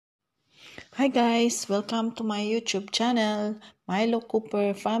Hi guys, welcome to my YouTube channel, Milo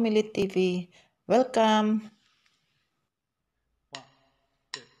Cooper Family TV. Welcome!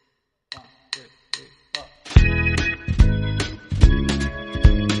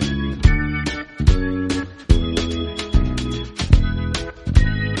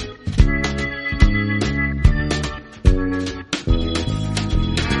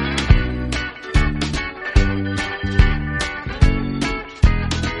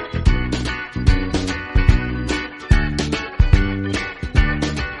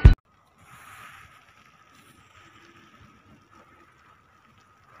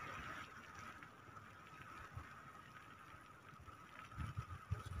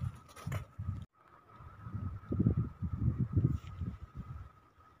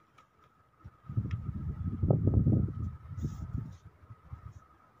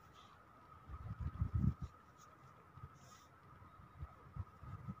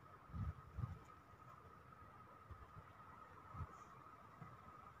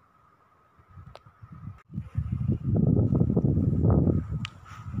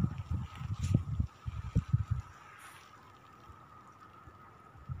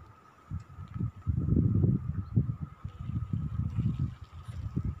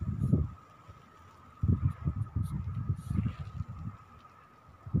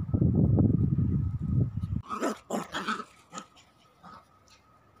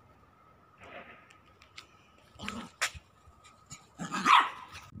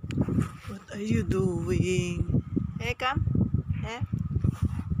 What are you doing? Hey, come. Hey.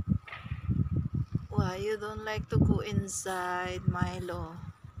 Why you don't like to go inside, Milo?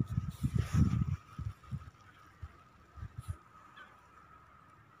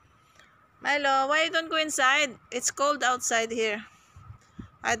 Milo, why you don't go inside? It's cold outside here.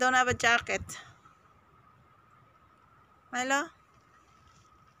 I don't have a jacket. Milo?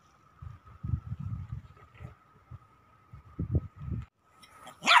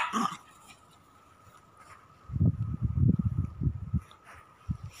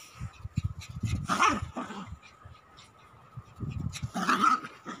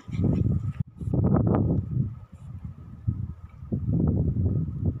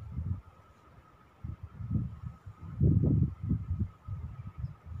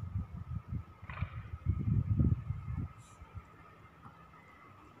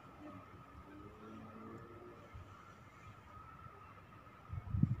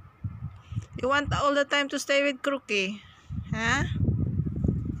 You want all the time to stay with Crookie? Huh?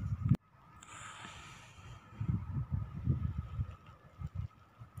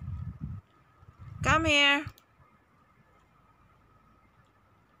 Come here.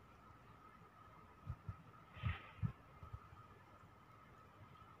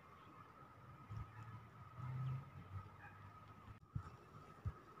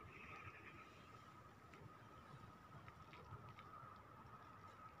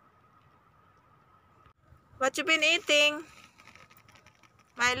 What you been eating?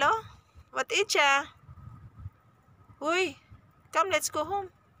 Milo? What eat ya? Uy, come, let's go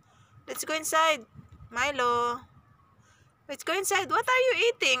home. Let's go inside. Milo. Let's go inside. What are you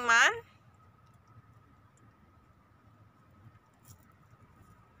eating, man?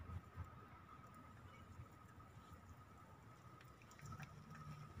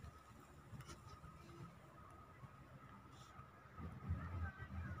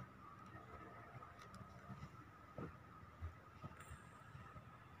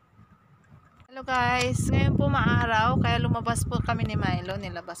 Hello guys, ngayon po maaraw kaya lumabas po kami ni Milo,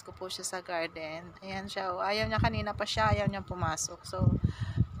 nilabas ko po siya sa garden. Ayan siya, oh. Ayaw niya, kanina pa siya, ayaw niya pumasok. So,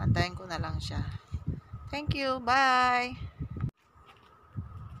 antayin ko na lang siya. Thank you, bye!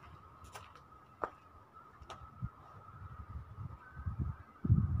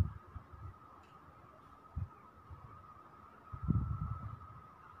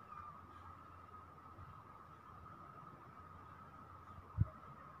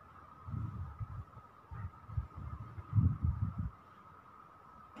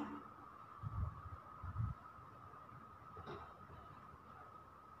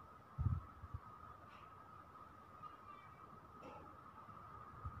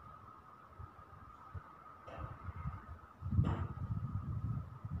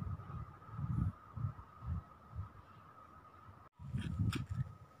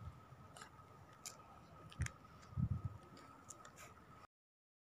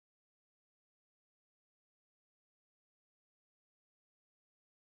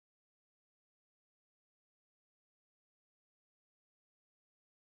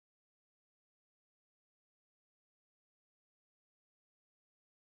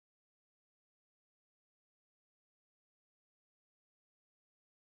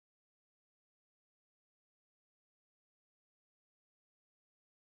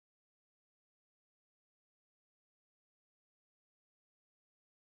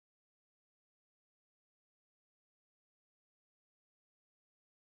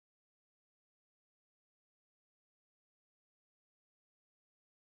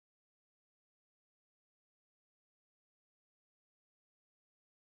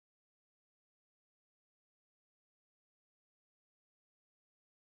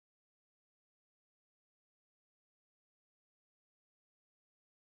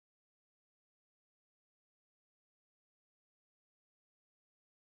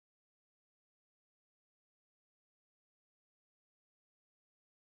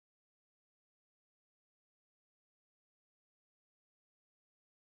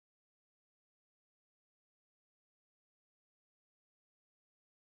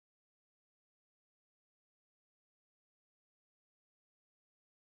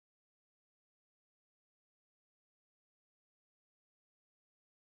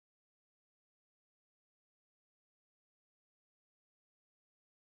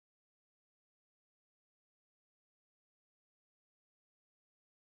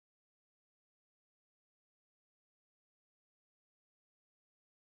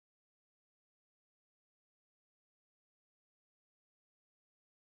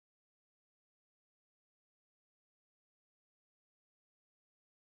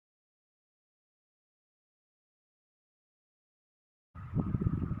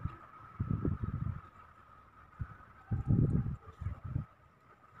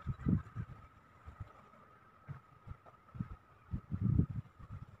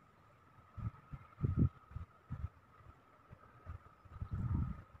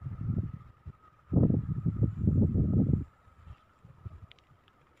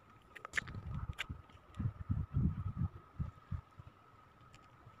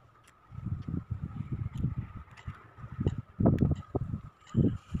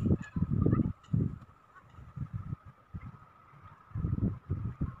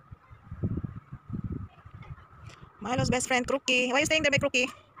 Milo's best friend, Crookie. Why are you staying there by Crookie?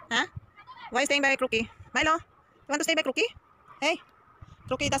 Huh? Why are you staying by Crookie? Milo, you want to stay by Crookie? Hey,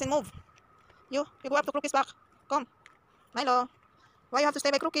 Crookie doesn't move. You go up to Crookie's back. Come. Milo, why you have to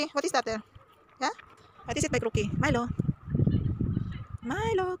stay by Crookie? What is that there? Yeah? What is it by Crookie? Milo.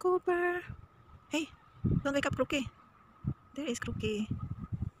 Milo, Cooper. Hey, don't wake up Crookie. There is Crookie.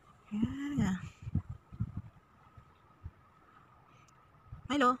 Yeah.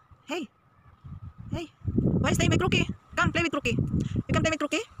 Milo, hey. Hey, why are you staying by Crookie? Come play with Crookie. You can play with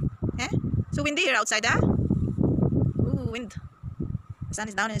Crookie? Eh? So windy here outside, huh? Ooh, wind. The sun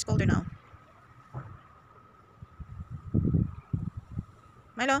is down and it's colder now.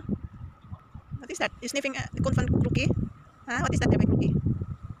 Milo, what is that? You sniffing the cone from Crookie? Huh? What is that there by Crookie?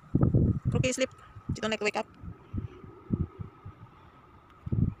 Crookie sleep. She don't like to wake up.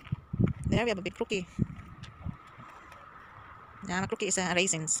 There we have a big Crookie. Yeah, Crookie is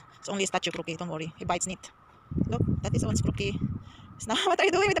raisins. It's only a statue Crookie. Don't worry. He bites neat. Look, that is one's Crookie. Now, what are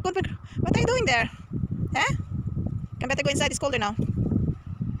you doing with the cone? What are you doing there? Huh? Can better go inside. It's colder now.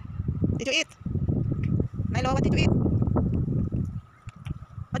 Did you eat? Milo, what did you eat?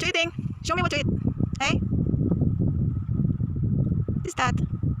 What you eating? Show me what you eat. Hey? What is that?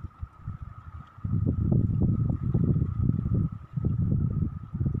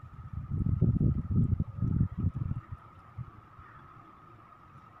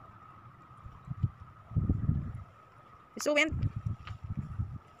 It's so wind.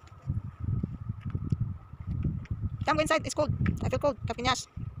 Come go inside. It's cold. I feel cold. Kapinyas.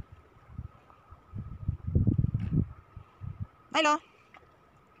 Milo.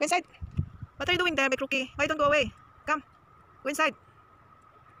 Go inside. What are you doing there, big Rookie? Why don't go away? Come. Go inside.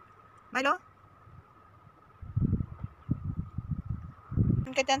 Milo.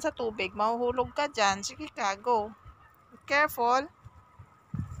 Ka dyan sa tubig. Mahuhulog ka dyan. Sige ka. Go. Be careful.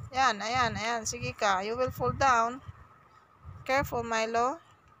 Ayan. Ayan. Ayan. Sige ka. You will fall down. Careful, Milo.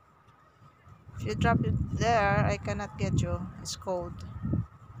 If you drop it there, I cannot get you. It's cold.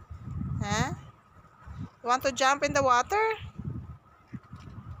 Huh? You want to jump in the water?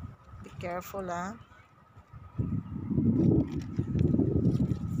 Be careful, huh?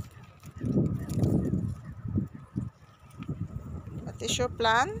 What is your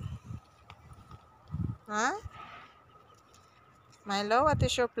plan? Huh? Milo, what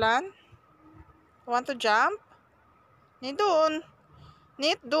is your plan? You want to jump? Ni doon.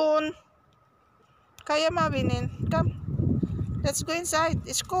 Nit doon. Kaya mabinin. Come. Let's go inside.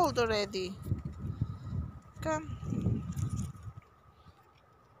 It's cold already. Come.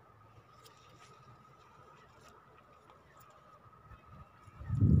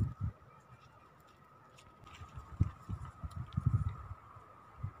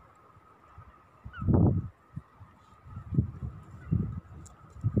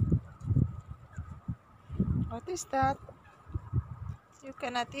 What is that? You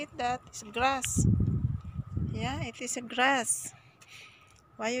cannot eat that. It's grass. Yeah, it is a grass.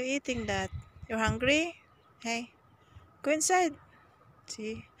 Why are you eating that? You're hungry? Hey, go inside.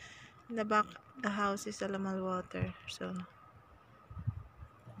 See, in the back, the house is alamal water. So,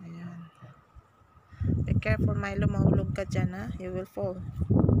 ayan. Be careful, Milo. Mahulog ka dyan, ha? You will fall.